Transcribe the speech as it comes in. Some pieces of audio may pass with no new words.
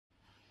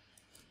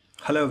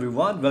Hello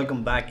everyone,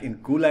 welcome back in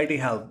Cool IT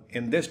Help.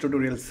 In this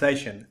tutorial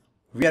session,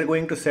 we are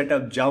going to set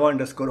up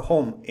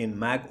Java_home in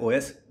Mac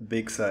OS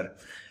Big Sur.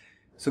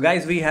 So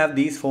guys, we have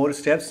these 4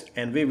 steps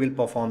and we will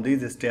perform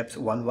these steps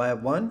one by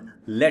one.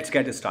 Let's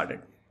get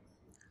started.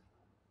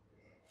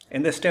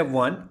 In the step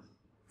 1,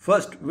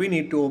 first we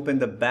need to open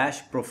the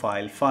bash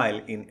profile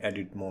file in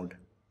edit mode.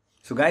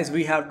 So guys,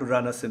 we have to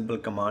run a simple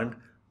command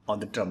on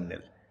the terminal.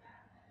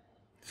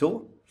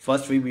 So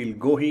first we will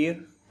go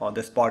here. On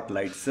the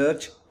spotlight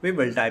search, we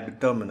will type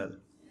terminal,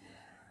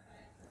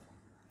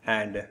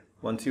 and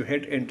once you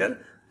hit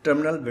enter,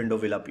 terminal window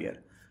will appear.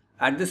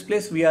 At this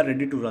place we are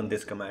ready to run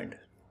this command,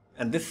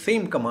 and this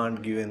same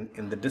command given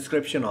in the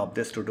description of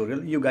this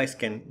tutorial you guys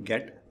can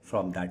get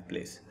from that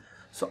place.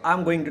 So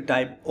I'm going to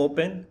type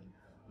open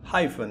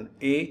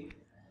 -a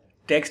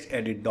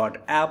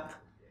TextEdit.app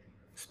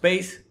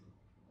space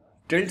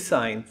 ~/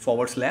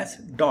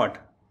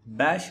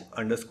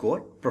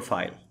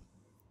 /bash_profile.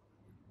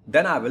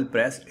 Then I will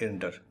press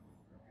enter.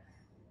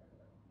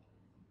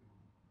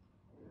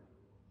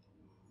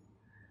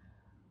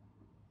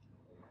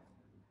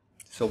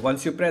 So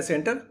once you press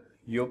enter,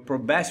 your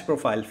bash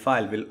profile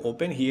file will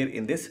open here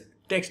in this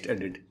text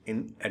edit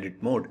in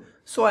edit mode.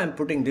 So I am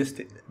putting this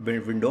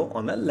window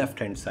on the left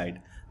hand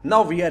side.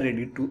 Now we are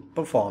ready to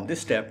perform this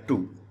step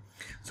 2.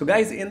 So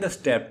guys, in the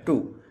step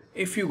 2,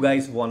 if you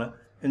guys wanna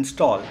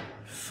install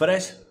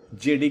Fresh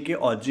Jdk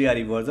or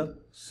JRE version,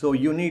 so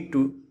you need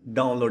to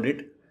download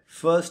it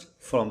first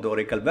from the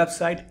Oracle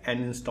website and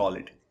install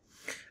it.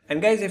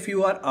 And guys, if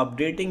you are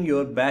updating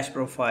your bash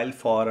profile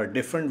for a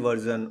different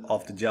version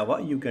of the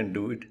Java, you can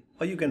do it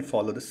or you can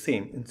follow the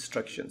same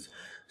instructions.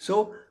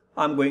 So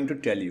I'm going to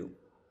tell you.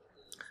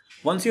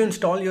 Once you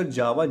install your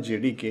Java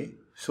JDK,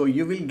 so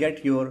you will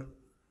get your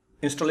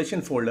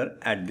installation folder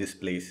at this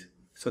place.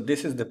 So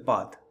this is the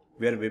path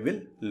where we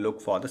will look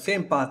for the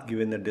same path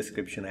given in the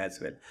description as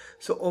well.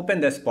 So open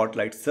the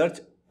spotlight search,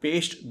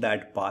 paste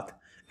that path,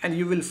 and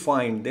you will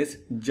find this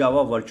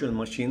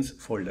JavaVirtualMachines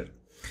folder.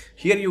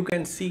 Here you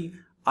can see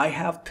I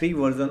have 3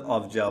 versions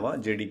of Java: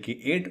 JDK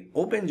 8,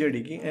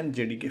 OpenJDK and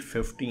JDK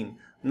 15.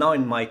 Now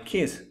in my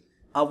case,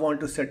 I want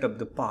to set up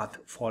the path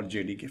for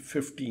JDK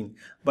 15,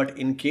 but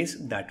in case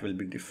that will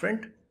be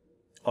different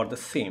or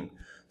the same.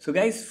 So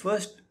guys,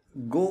 first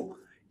go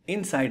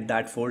inside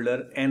that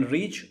folder and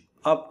reach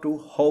up to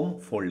home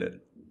folder.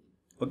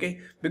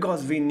 Okay,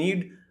 because we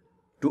need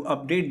to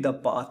update the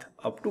path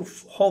up to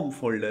home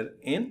folder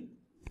in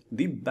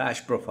the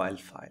bash profile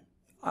file.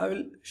 I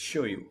will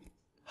show you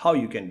how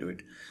you can do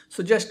it.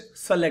 So just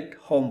select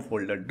home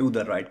folder, do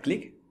the right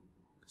click,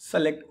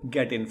 select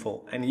get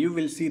info, and you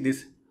will see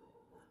this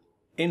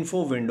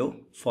info window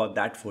for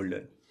that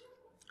folder.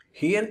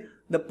 Here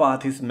the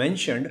path is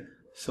mentioned,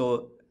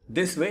 so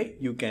this way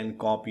you can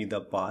copy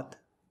the path,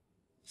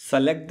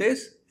 select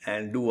this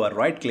and do a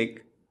right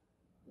click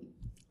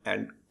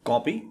and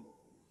copy,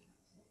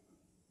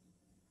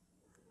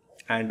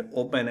 and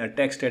open a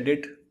text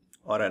edit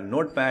or a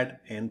notepad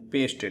and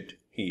paste it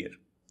here.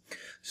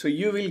 So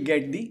you will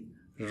get the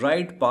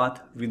right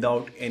path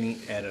without any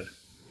error.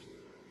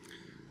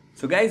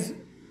 So guys,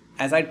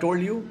 as I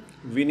told you,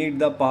 we need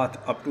the path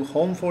up to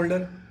home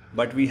folder,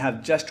 but we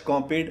have just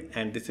copied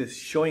and this is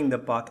showing the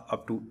path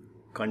up to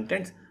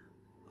contents.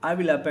 I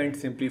will append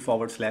simply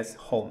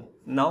 /home.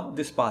 Now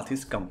this path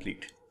is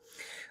complete.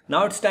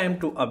 Now it's time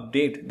to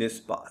update this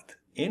path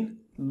in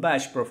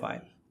bash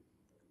profile.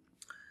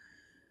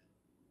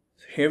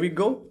 Here we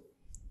go.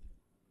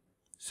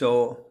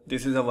 So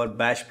this is our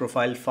bash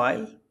profile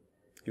file.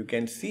 You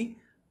can see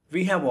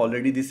we have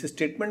already this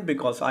statement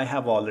because I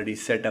have already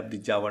set up the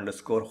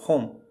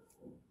Java_home.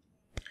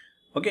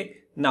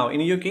 Okay, now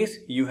in your case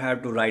you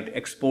have to write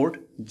export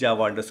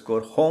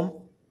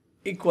Java_home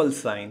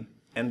 =,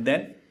 and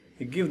then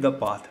give the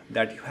path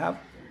that you have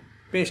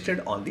pasted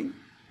on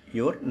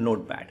your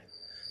notepad.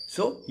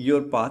 So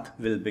your path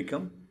will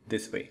become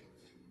this way.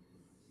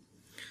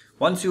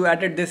 Once you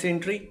added this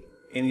entry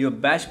in your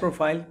bash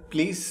profile,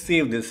 please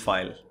save this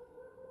file.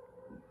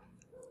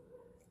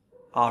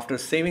 After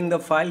saving the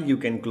file, you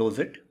can close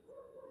it.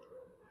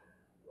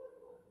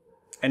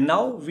 And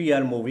now we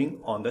are moving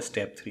on the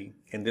step 3.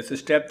 In this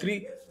step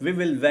 3, we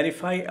will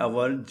verify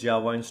our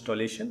Java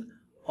installation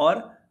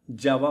or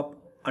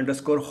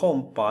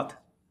Java_home path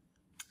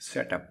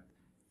setup.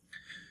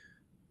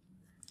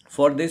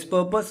 For this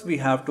purpose, we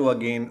have to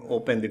again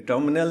open the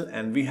terminal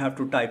and we have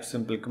to type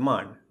simple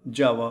command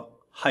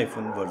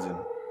java-version.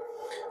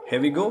 Here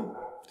we go.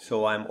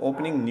 So I'm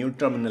opening new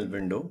terminal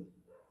window,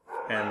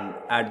 and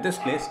at this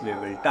place we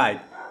will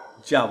type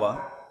Java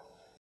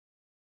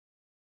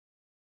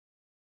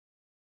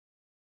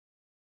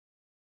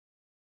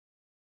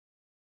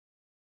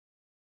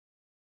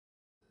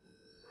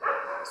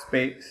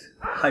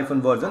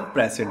 -version,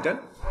 press enter.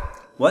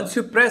 Once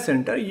you press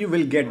enter, you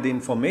will get the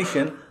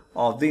information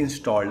of the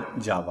installed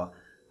Java.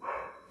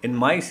 In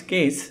my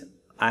case,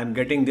 I am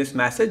getting this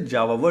message: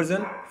 Java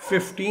version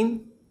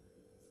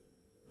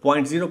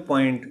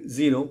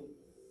 15.0.0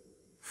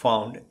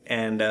 found,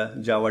 and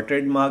Java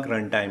trademark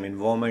runtime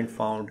environment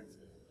found.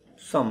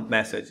 some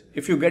message.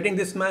 If you're getting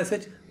this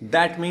message,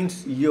 that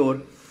means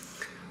your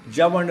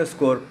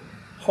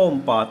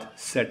Java_home path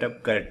set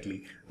up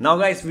correctly. Now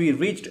guys, we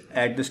reached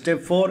at the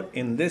step 4.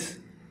 In this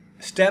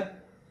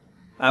step,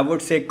 I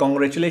would say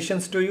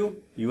congratulations to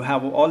you. You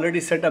have already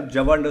set up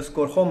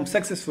Java_home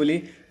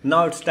successfully.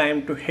 Now it's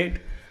time to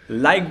hit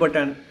like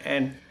button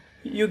and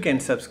you can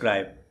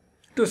subscribe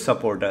to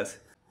support us.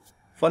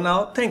 For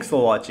now, thanks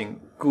for watching.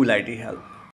 Cool IT Help.